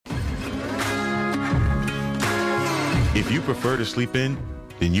If you prefer to sleep in,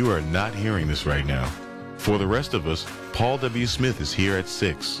 then you are not hearing this right now. For the rest of us, Paul W. Smith is here at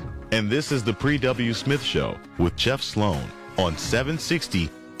 6. And this is the Pre-W. Smith Show with Jeff Sloan on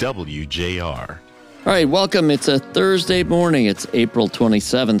 760 WJR. All right, welcome. It's a Thursday morning. It's April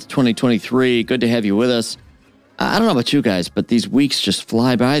 27th, 2023. Good to have you with us. I don't know about you guys, but these weeks just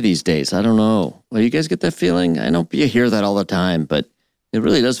fly by these days. I don't know. Well, you guys get that feeling? I know you hear that all the time, but it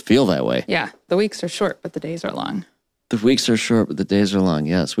really does feel that way. Yeah, the weeks are short, but the days are long. The weeks are short, but the days are long.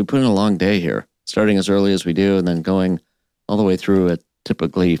 Yes, we put in a long day here, starting as early as we do and then going all the way through a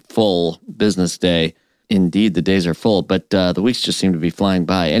typically full business day. Indeed, the days are full, but the weeks just seem to be flying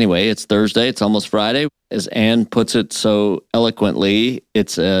by. Anyway, it's Thursday. It's almost Friday. As Ann puts it so eloquently,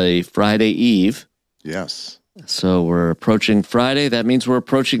 it's a Friday Eve. Yes. So we're approaching Friday. That means we're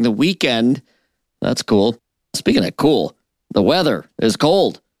approaching the weekend. That's cool. Speaking of cool, the weather is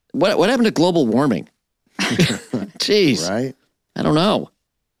cold. What happened to global warming? Jeez. Right? I don't know.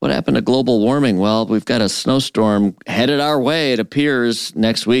 What happened to global warming? Well, we've got a snowstorm headed our way, it appears.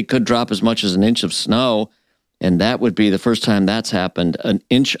 Next week could drop as much as an inch of snow, and that would be the first time that's happened. An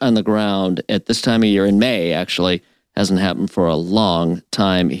inch on the ground at this time of year, in May, actually, hasn't happened for a long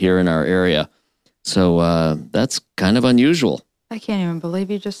time here in our area. So that's kind of unusual. I can't even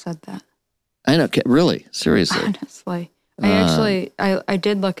believe you just said that. I know, really, seriously. Honestly. I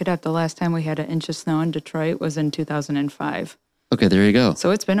did look it up. The last time we had an inch of snow in Detroit was in 2005. Okay, there you go.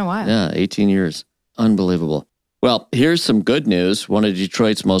 So it's been a while. Yeah, 18 years. Unbelievable. Well, here's some good news. One of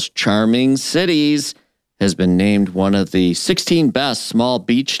Detroit's most charming cities has been named one of the 16 best small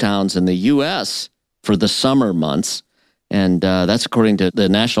beach towns in the U.S. for the summer months. And that's according to the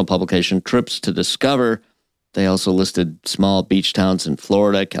national publication Trips to Discover. They also listed small beach towns in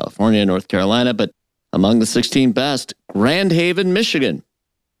Florida, California, North Carolina. But among the 16 best, Grand Haven, Michigan.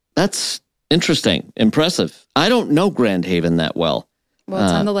 That's interesting, impressive. I don't know Grand Haven that well. Well,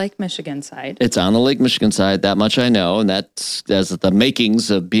 it's on the Lake Michigan side. It's on the Lake Michigan side, that much I know, and that's the makings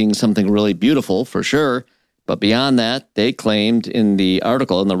of being something really beautiful, for sure. But beyond that, they claimed in the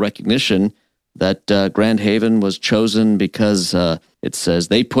article, in the recognition, that Grand Haven was chosen because it says,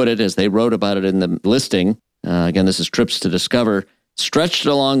 they put it, as they wrote about it in the listing, again, this is Trips to Discover, stretched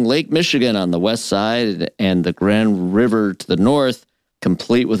along Lake Michigan on the west side and the Grand River to the north,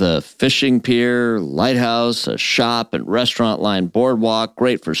 complete with a fishing pier, lighthouse, a shop and restaurant-lined boardwalk,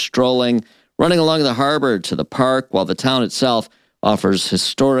 great for strolling, running along the harbor to the park, while the town itself offers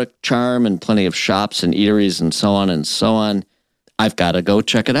historic charm and plenty of shops and eateries and so on and so on. I've got to go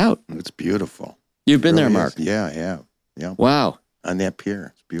check it out. It's beautiful. You've been there, Mark? Yeah, I have. Yeah. Wow. On that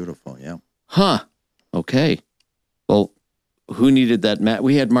pier. It's beautiful, yeah. Huh. Okay. Well, who needed that?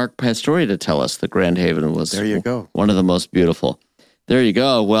 We had Mark Pastoria to tell us that Grand Haven was there you go. One of the most beautiful. There you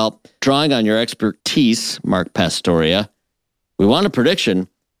go. Well, drawing on your expertise, Mark Pastoria, we want a prediction.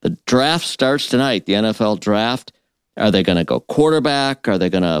 The draft starts tonight, the NFL draft. Are they going to go quarterback? Are they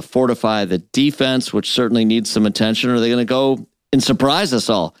going to fortify the defense, which certainly needs some attention? Or are they going to go and surprise us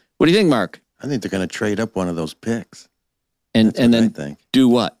all? What do you think, Mark? I think they're going to trade up one of those picks. And then do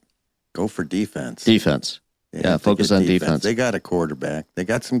what? Go for defense. Defense. Yeah, focus on defense. They got a quarterback. They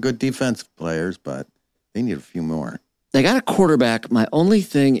got some good defensive players, but they need a few more. They got a quarterback. My only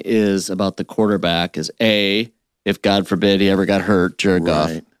thing is about the quarterback is if God forbid he ever got hurt, Jared Goff,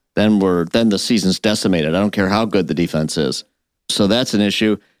 right. then the season's decimated. I don't care how good the defense is. So that's an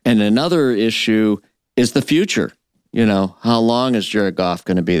issue. And another issue is the future. You know, how long is Jared Goff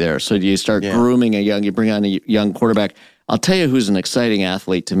going to be there? So do you start grooming you bring on a young quarterback? I'll tell you who's an exciting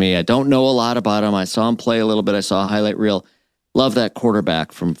athlete to me. I don't know a lot about him. I saw him play a little bit. I saw a highlight reel. Love that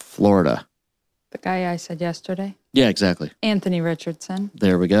quarterback from Florida. The guy I said yesterday? Yeah, exactly. Anthony Richardson.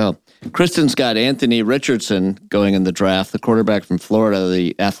 There we go. Kristin's got Anthony Richardson going in the draft, the quarterback from Florida,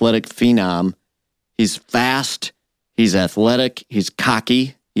 the athletic phenom. He's fast. He's athletic. He's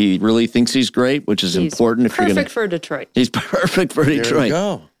cocky. He really thinks he's great, which is important. If perfect for Detroit. He's perfect for Detroit. There you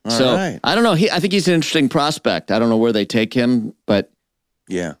go. All right. I don't know. I think he's an interesting prospect. I don't know where they take him, but...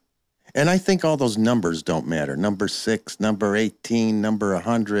 Yeah. And I think all those numbers don't matter. Number 6, number 18, number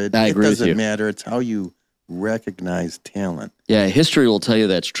 100. I agree with you. It doesn't matter. It's how you recognize talent. Yeah, history will tell you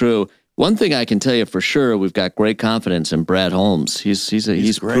that's true. One thing I can tell you for sure, we've got great confidence in Brad Holmes. He's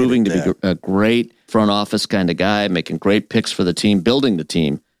proving to be a great front office kind of guy, making great picks for the team, building the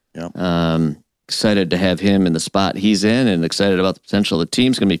team. Yep. Excited to have him in the spot he's in and excited about the potential of the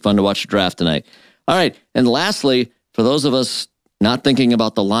team. It's going to be fun to watch the draft tonight. All right. And lastly, for those of us not thinking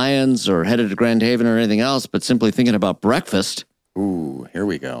about the Lions or headed to Grand Haven or anything else, but simply thinking about breakfast. Ooh, here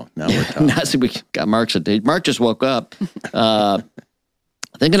we go. Now we're talking. We got Mark just woke up.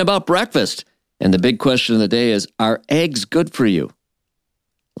 Thinking about breakfast. And the big question of the day is, are eggs good for you?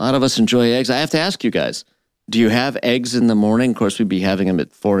 A lot of us enjoy eggs. I have to ask you guys, do you have eggs in the morning? Of course, we'd be having them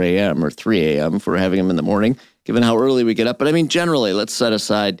at 4 a.m. or 3 a.m. if we're having them in the morning, given how early we get up. But I mean, generally, let's set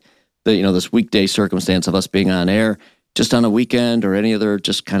aside this weekday circumstance of us being on air, just on a weekend or any other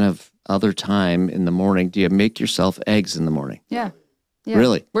just kind of other time in the morning. Do you make yourself eggs in the morning? Yeah.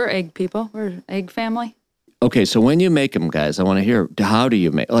 Really? We're egg people. We're an egg family. Okay, so when you make them, guys, I want to hear, how do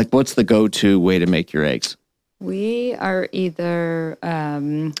you make, what's the go-to way to make your eggs? We are either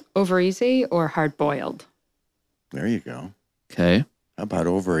over easy or hard boiled. There you go. Okay. How about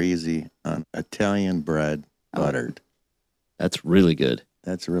over easy on Italian bread, buttered? That's really good.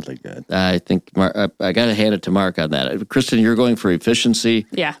 That's really good. I think I got to hand it to Mark on that. Kristin, you're going for efficiency.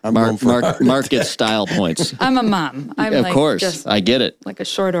 Yeah. Mark gets style points. I'm a mom. I'm of course. I get it. Like a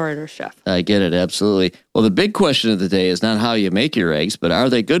short order chef. I get it. Absolutely. Well, the big question of the day is not how you make your eggs, but are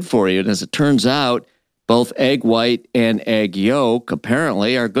they good for you? And as it turns out, both egg white and egg yolk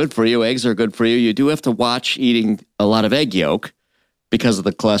apparently are good for you. Eggs are good for you. You do have to watch eating a lot of egg yolk because of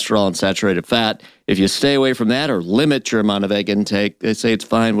the cholesterol and saturated fat. If you stay away from that or limit your amount of egg intake, they say it's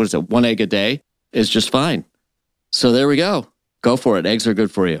fine. What is it? 1 egg a day is just fine. So there we go. Go for it. Eggs are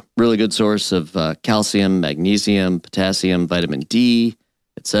good for you. Really good source of calcium, magnesium, potassium, vitamin D,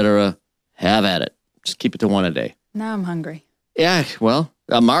 etc. Have at it. Just keep it to 1 a day. Now I'm hungry. Yeah, well,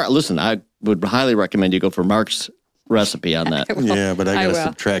 Mark, listen, I would highly recommend you go for Mark's recipe on that. Yeah, but I got to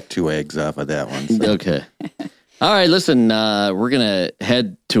subtract 2 eggs off of that one. So. Okay. All right, listen, we're going to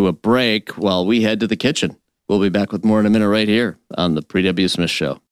head to a break while we head to the kitchen. We'll be back with more in a minute right here on the Pre-W. Smith Show.